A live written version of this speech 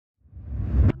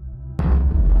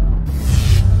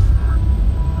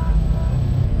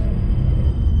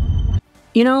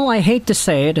You know, I hate to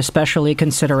say it, especially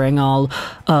considering all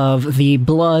of the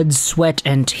blood, sweat,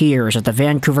 and tears that the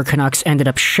Vancouver Canucks ended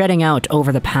up shedding out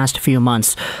over the past few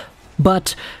months,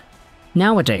 but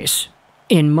nowadays,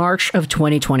 in March of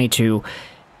 2022,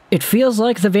 it feels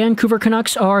like the Vancouver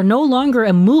Canucks are no longer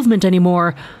a movement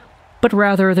anymore, but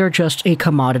rather they're just a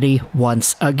commodity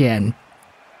once again.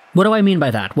 What do I mean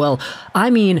by that? Well, I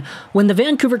mean, when the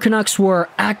Vancouver Canucks were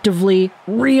actively,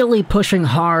 really pushing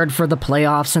hard for the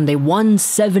playoffs, and they won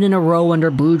 7 in a row under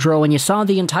Boudreau, and you saw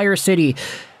the entire city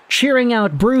cheering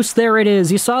out, Bruce, there it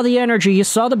is. You saw the energy, you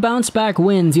saw the bounce-back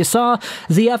wins, you saw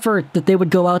the effort that they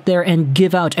would go out there and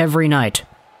give out every night.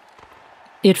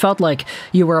 It felt like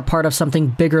you were a part of something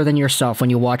bigger than yourself when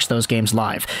you watched those games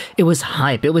live. It was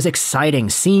hype, it was exciting,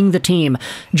 seeing the team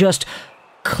just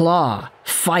claw,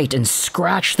 fight, and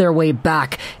scratch their way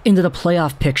back into the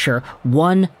playoff picture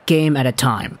one game at a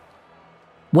time.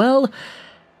 Well,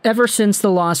 ever since the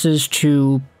losses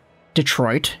to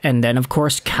Detroit, and then of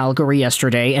course Calgary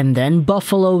yesterday, and then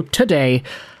Buffalo today,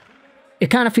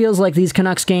 it kind of feels like these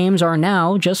Canucks games are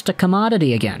now just a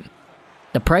commodity again.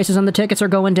 The prices on the tickets are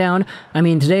going down. I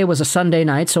mean, today was a Sunday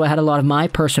night, so I had a lot of my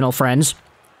personal friends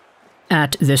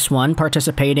at this one,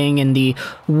 participating in the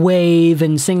wave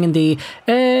and singing the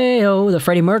 "Ayo," the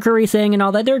Freddie Mercury thing and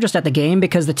all that. They're just at the game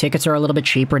because the tickets are a little bit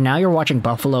cheaper. Now you're watching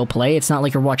Buffalo play. It's not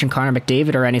like you're watching Connor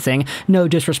McDavid or anything. No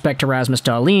disrespect to Rasmus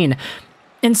Dahlin.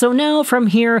 And so now, from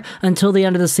here until the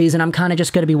end of the season, I'm kind of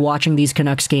just going to be watching these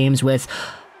Canucks games with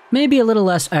maybe a little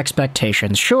less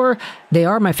expectations. Sure, they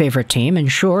are my favorite team,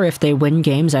 and sure, if they win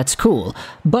games, that's cool.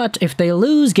 But if they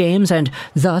lose games and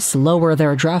thus lower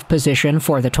their draft position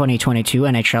for the 2022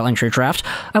 NHL Entry Draft,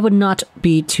 I would not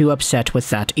be too upset with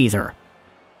that either.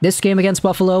 This game against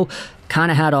Buffalo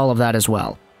kind of had all of that as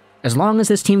well. As long as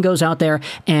this team goes out there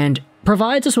and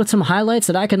provides us with some highlights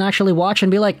that I can actually watch and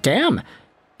be like, damn,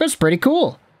 that's pretty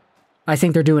cool, I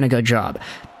think they're doing a good job.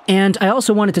 And I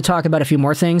also wanted to talk about a few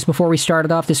more things before we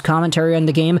started off this commentary on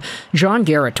the game. John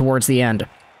Garrett towards the end.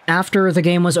 After the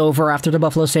game was over, after the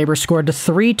Buffalo Sabres scored the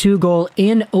 3-2 goal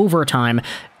in overtime,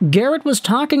 Garrett was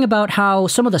talking about how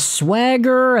some of the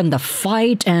swagger and the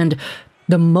fight and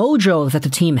the mojo that the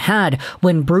team had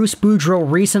when Bruce Boudreau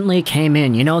recently came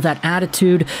in. You know, that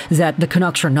attitude that the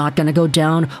Canucks are not going to go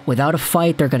down without a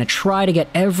fight. They're going to try to get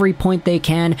every point they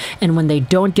can, and when they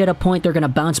don't get a point, they're going to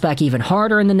bounce back even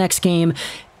harder in the next game.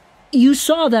 You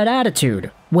saw that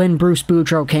attitude when Bruce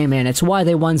Boudreau came in. It's why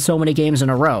they won so many games in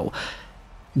a row.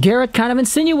 Garrett kind of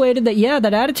insinuated that, yeah,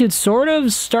 that attitude sort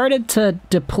of started to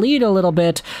deplete a little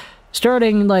bit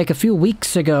starting like a few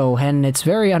weeks ago, and it's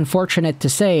very unfortunate to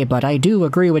say, but I do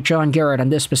agree with John Garrett on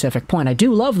this specific point. I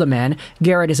do love the man.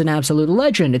 Garrett is an absolute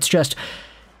legend. It's just,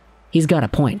 he's got a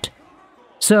point.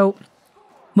 So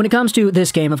when it comes to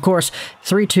this game, of course,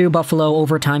 3-2 Buffalo,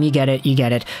 overtime, you get it, you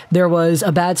get it. There was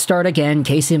a bad start again.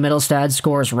 Casey Mittelstadt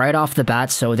scores right off the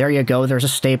bat, so there you go. There's a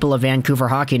staple of Vancouver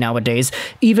hockey nowadays.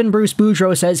 Even Bruce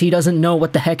Boudreau says he doesn't know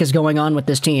what the heck is going on with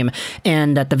this team,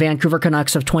 and that the Vancouver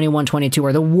Canucks of 21-22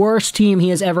 are the worst team he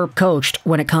has ever coached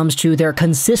when it comes to their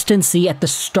consistency at the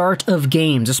start of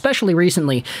games. Especially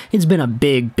recently, it's been a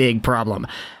big, big problem.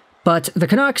 But the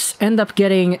Canucks end up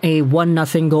getting a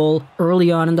 1-0 goal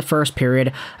early on in the first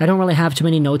period. I don't really have too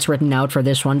many notes written out for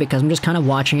this one because I'm just kind of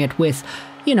watching it with,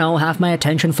 you know, half my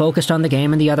attention focused on the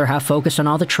game and the other half focused on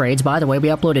all the trades. By the way, we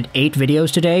uploaded 8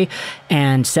 videos today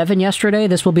and 7 yesterday.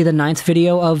 This will be the 9th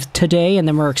video of today, and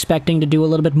then we're expecting to do a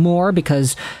little bit more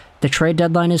because the trade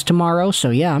deadline is tomorrow.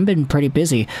 So yeah, I've been pretty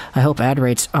busy. I hope ad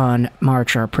rates on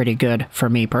March are pretty good for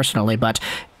me personally, but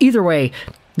either way,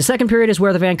 the second period is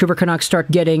where the Vancouver Canucks start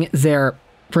getting their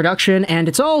production, and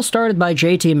it's all started by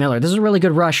JT Miller. This is a really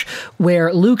good rush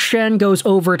where Luke Schenn goes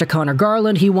over to Connor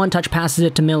Garland. He one-touch passes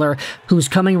it to Miller, who's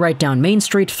coming right down Main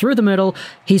Street through the middle.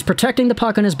 He's protecting the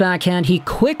puck on his backhand. He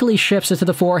quickly shifts it to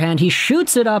the forehand. He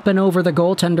shoots it up and over the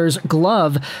goaltender's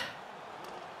glove.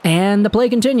 And the play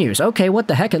continues. Okay, what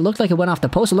the heck? It looked like it went off the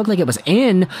post. It looked like it was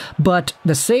in, but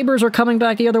the Sabres are coming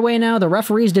back the other way now. The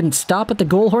referees didn't stop it. The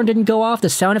goal horn didn't go off. The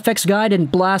sound effects guy didn't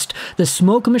blast the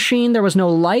smoke machine. There was no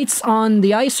lights on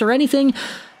the ice or anything.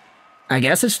 I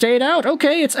guess it stayed out.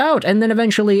 Okay, it's out. And then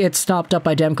eventually it's stopped up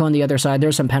by Demko on the other side.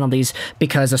 There's some penalties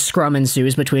because a scrum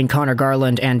ensues between Connor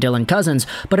Garland and Dylan Cousins.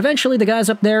 But eventually the guys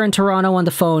up there in Toronto on the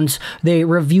phones, they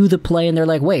review the play and they're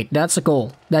like, wait, that's a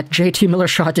goal. That JT Miller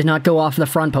shot did not go off the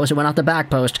front post. It went off the back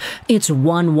post. It's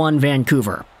 1-1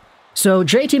 Vancouver. So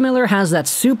JT Miller has that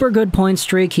super good point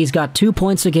streak. He's got 2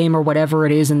 points a game or whatever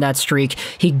it is in that streak.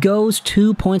 He goes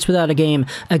 2 points without a game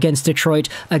against Detroit,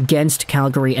 against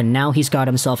Calgary, and now he's got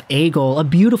himself a goal, a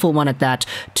beautiful one at that,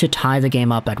 to tie the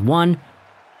game up at 1.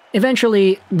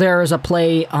 Eventually, there's a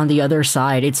play on the other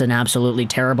side. It's an absolutely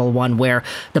terrible one where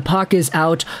the puck is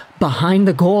out behind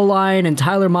the goal line and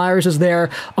Tyler Myers is there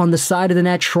on the side of the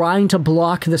net trying to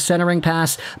block the centering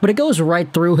pass, but it goes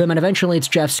right through him, and eventually it's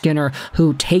Jeff Skinner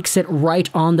who takes it right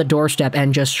on the doorstep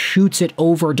and just shoots it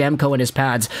over Demko and his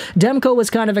pads. Demko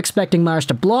was kind of expecting Myers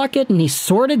to block it, and he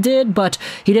sort of did, but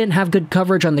he didn't have good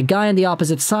coverage on the guy on the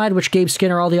opposite side, which gave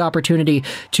Skinner all the opportunity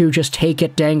to just take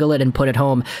it, dangle it, and put it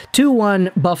home.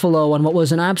 2-1 Buffalo on what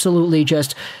was an absolutely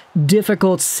just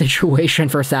difficult situation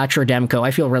for Thatcher Demko. I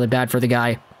feel really bad for the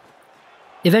guy.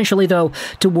 Eventually, though,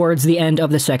 towards the end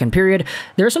of the second period,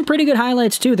 there are some pretty good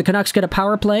highlights, too. The Canucks get a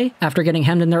power play after getting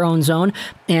hemmed in their own zone,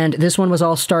 and this one was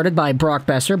all started by Brock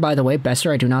Boeser. By the way,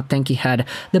 Boeser, I do not think he had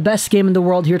the best game in the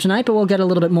world here tonight, but we'll get a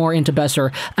little bit more into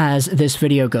Boeser as this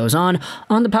video goes on.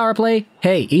 On the power play,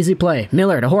 hey, easy play.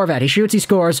 Miller to Horvat. He shoots, he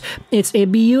scores. It's a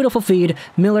beautiful feed.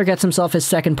 Miller gets himself his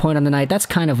second point on the night. That's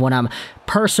kind of what I'm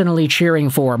personally cheering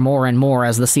for more and more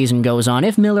as the season goes on.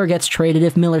 If Miller gets traded,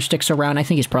 if Miller sticks around, I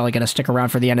think he's probably going to stick around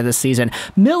for the end of this season.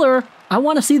 Miller, I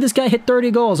want to see this guy hit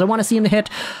 30 goals. I want to see him hit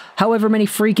however many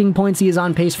freaking points he is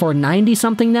on pace for,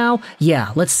 90-something now?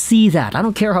 Yeah, let's see that. I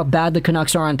don't care how bad the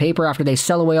Canucks are on paper after they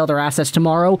sell away all their assets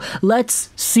tomorrow. Let's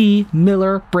see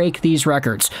Miller break these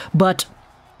records. But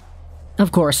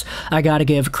of course, I gotta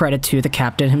give credit to the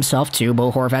captain himself, too.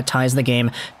 Bo Horvat ties the game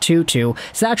 2-2.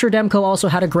 Thatcher Demko also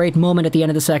had a great moment at the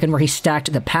end of the second where he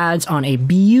stacked the pads on a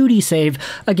beauty save.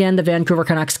 Again, the Vancouver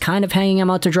Canucks kind of hanging him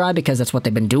out to dry because that's what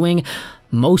they've been doing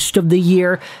most of the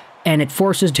year, and it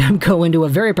forces Demko into a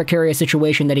very precarious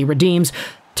situation that he redeems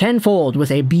tenfold with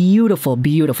a beautiful,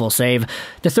 beautiful save.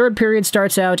 The third period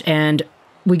starts out, and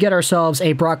we get ourselves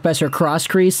a Brock Boeser cross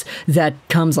crease that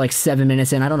comes like 7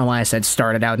 minutes in. I don't know why I said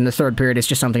started out in the third period. It's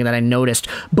just something that I noticed.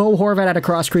 Bo Horvat had a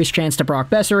cross crease chance to Brock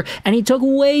Boeser, and he took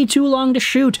way too long to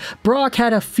shoot. Brock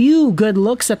had a few good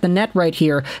looks at the net right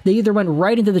here. They either went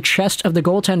right into the chest of the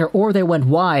goaltender or they went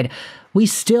wide. We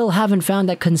still haven't found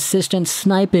that consistent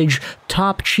snipage,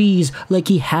 top cheese like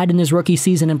he had in his rookie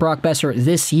season in Brock Boeser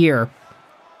this year.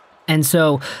 And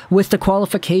so, with the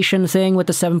qualification thing, with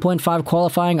the 7.5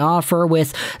 qualifying offer,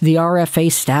 with the RFA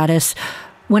status,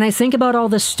 when I think about all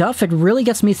this stuff, it really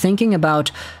gets me thinking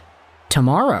about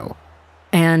tomorrow.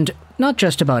 And not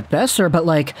just about Boeser, but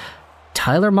like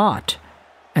Tyler Motte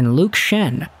and Luke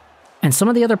Schenn and some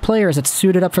of the other players that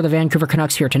suited up for the Vancouver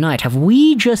Canucks here tonight. Have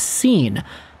we just seen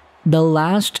the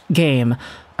last game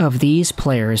of these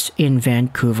players in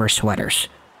Vancouver sweaters?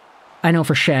 I know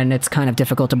for Schenn, it's kind of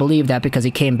difficult to believe that because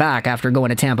he came back after going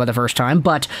to Tampa the first time,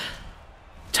 but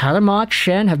Tyler Motte,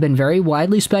 Schenn have been very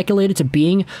widely speculated to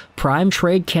being prime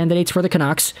trade candidates for the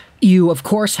Canucks. You, of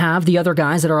course, have the other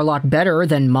guys that are a lot better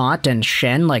than Motte and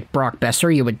Schenn, like Brock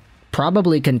Boeser. You would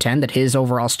probably contend that his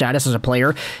overall status as a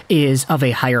player is of a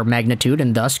higher magnitude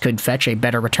and thus could fetch a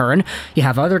better return. You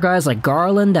have other guys like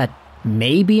Garland that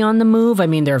may be on the move. I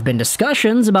mean, there have been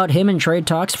discussions about him in trade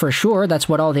talks for sure. That's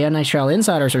what all the NHL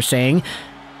insiders are saying.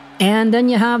 And then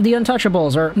you have the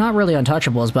untouchables, or not really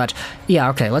untouchables, but yeah,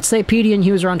 okay, let's say Petey and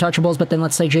Hughes are untouchables, but then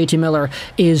let's say JT Miller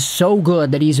is so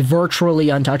good that he's virtually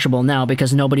untouchable now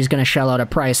because nobody's going to shell out a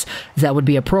price that would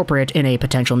be appropriate in a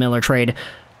potential Miller trade.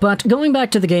 But going back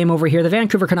to the game over here, the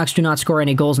Vancouver Canucks do not score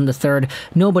any goals in the third.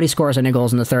 Nobody scores any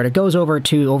goals in the third. It goes over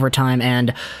to overtime,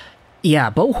 and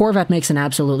yeah, Bo Horvat makes an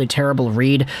absolutely terrible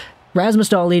read. Rasmus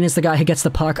Dahlin is the guy who gets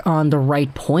the puck on the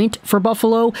right point for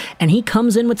Buffalo, and he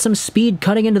comes in with some speed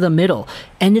cutting into the middle.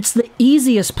 And it's the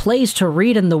easiest place to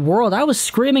read in the world. I was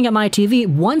screaming at my TV.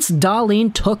 Once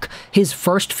Dahlin took his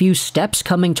first few steps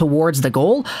coming towards the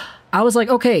goal, I was like,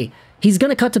 okay, he's going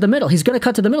to cut to the middle, he's going to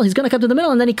cut to the middle, he's going to cut to the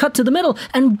middle, and then he cut to the middle,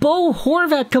 and Bo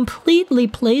Horvat completely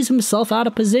plays himself out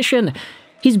of position.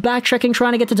 He's back-checking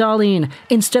trying to get to Dahlin.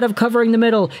 Instead of covering the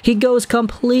middle, he goes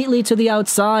completely to the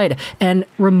outside and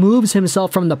removes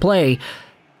himself from the play,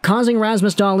 causing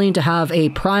Rasmus Dahlin to have a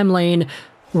prime lane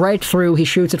right through. He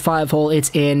shoots at 5-hole, it's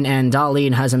in, and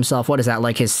Dahlin has himself, what is that,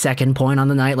 like his second point on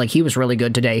the night? Like, he was really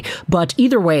good today. But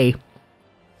either way,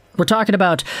 we're talking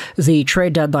about the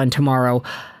trade deadline tomorrow.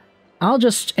 I'll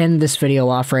just end this video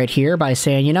off right here by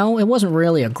saying, you know, it wasn't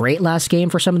really a great last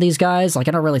game for some of these guys. Like,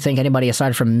 I don't really think anybody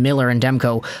aside from Miller and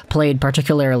Demko played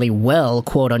particularly well,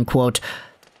 quote-unquote.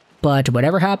 But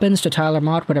whatever happens to Tyler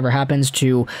Motte, whatever happens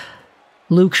to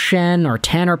Luke Schenn or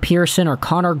Tanner Pearson or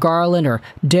Connor Garland or,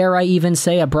 dare I even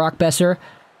say, a Brock Boeser,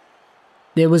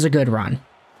 it was a good run.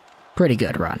 Pretty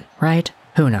good run, right?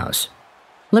 Who knows?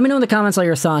 Let me know in the comments all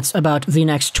your thoughts about the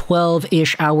next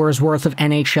 12-ish hours worth of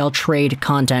NHL trade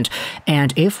content,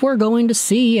 and if we're going to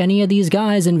see any of these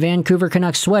guys in Vancouver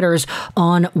Canucks sweaters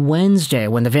on Wednesday.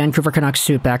 When the Vancouver Canucks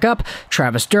suit back up,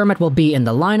 Travis Dermott will be in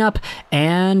the lineup,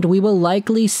 and we will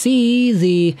likely see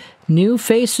the new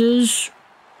faces,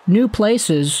 new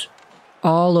places,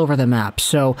 all over the map.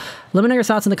 So let me know your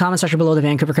thoughts in the comment section below. The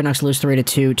Vancouver Canucks lose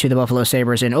 3-2 to the Buffalo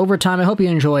Sabres in overtime. I hope you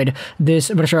enjoyed this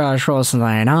Boucher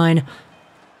 99.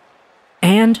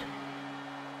 And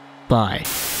bye.